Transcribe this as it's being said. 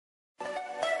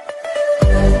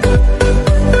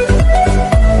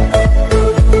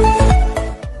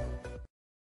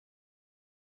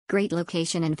Great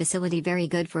location and facility, very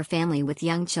good for family with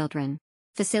young children.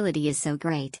 Facility is so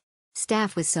great.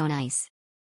 Staff was so nice.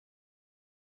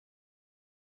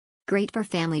 Great for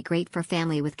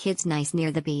family with kids, nice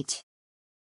near the beach.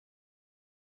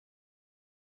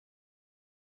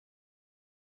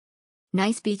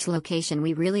 Nice beach location,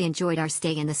 we really enjoyed our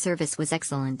stay and the service was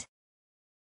excellent.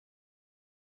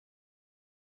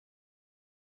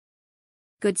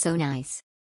 Good, so nice.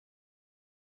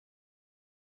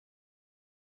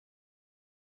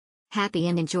 Happy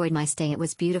and enjoyed my stay, it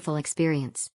was beautiful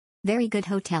experience. Very good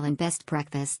hotel and best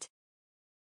breakfast.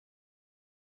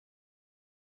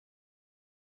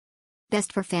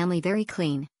 Best for family, very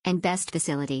clean, and best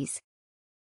facilities.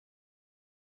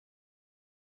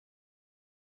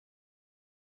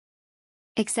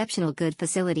 Exceptional good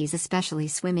facilities, especially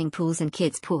swimming pools and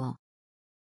kids pool.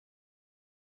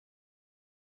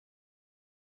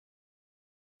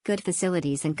 Good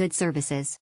facilities and good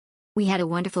services. We had a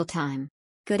wonderful time.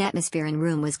 Good atmosphere and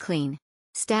room was clean.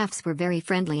 Staffs were very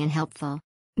friendly and helpful.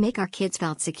 Make our kids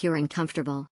felt secure and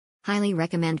comfortable. Highly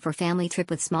recommend for family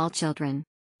trip with small children.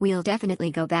 We'll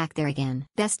definitely go back there again.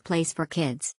 Best place for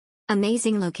kids.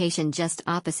 Amazing location just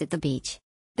opposite the beach.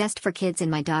 Best for kids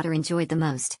and my daughter enjoyed the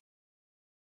most.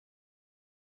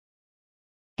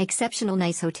 Exceptional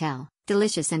nice hotel,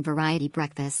 delicious and variety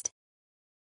breakfast.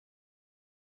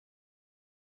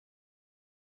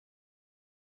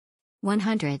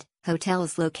 (100)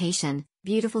 Hotels location,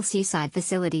 beautiful seaside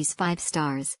facilities 5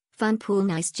 stars, fun pool,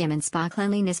 nice gym and spa,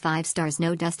 cleanliness 5 stars,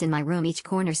 no dust in my room, each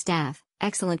corner staff,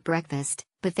 excellent breakfast,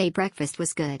 buffet breakfast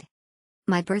was good.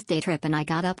 My birthday trip and I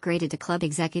got upgraded to club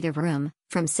executive room,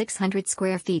 from 600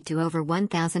 square feet to over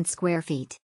 1,000 square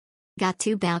feet. Got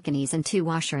 2 balconies and 2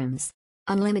 washrooms.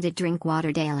 Unlimited drink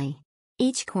water daily.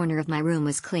 Each corner of my room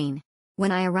was clean.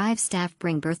 When I arrive, staff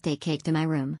bring birthday cake to my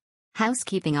room.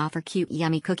 Housekeeping offer cute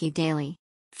yummy cookie daily.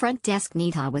 Front desk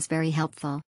Nita was very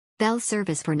helpful. Bell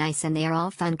service were nice and they are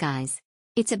all fun guys.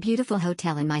 It's a beautiful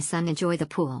hotel and my son enjoy the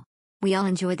pool. We all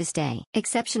enjoy the stay.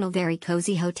 Exceptional, very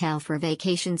cozy hotel for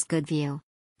vacations, good view.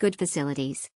 Good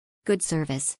facilities. Good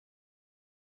service.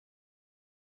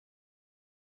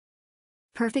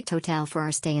 Perfect hotel for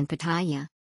our stay in Pattaya.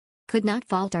 Could not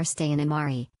fault our stay in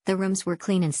Amari. The rooms were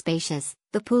clean and spacious,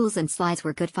 the pools and slides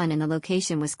were good fun and the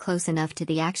location was close enough to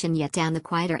the action yet down the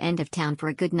quieter end of town for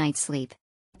a good night's sleep.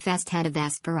 Fest had a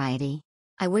vast variety.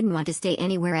 I wouldn't want to stay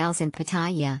anywhere else in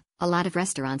Pattaya, a lot of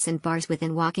restaurants and bars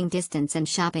within walking distance and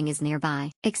shopping is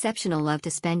nearby. Exceptional, love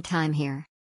to spend time here.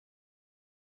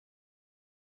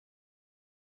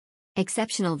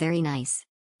 Exceptional, very nice.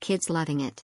 Kids loving it.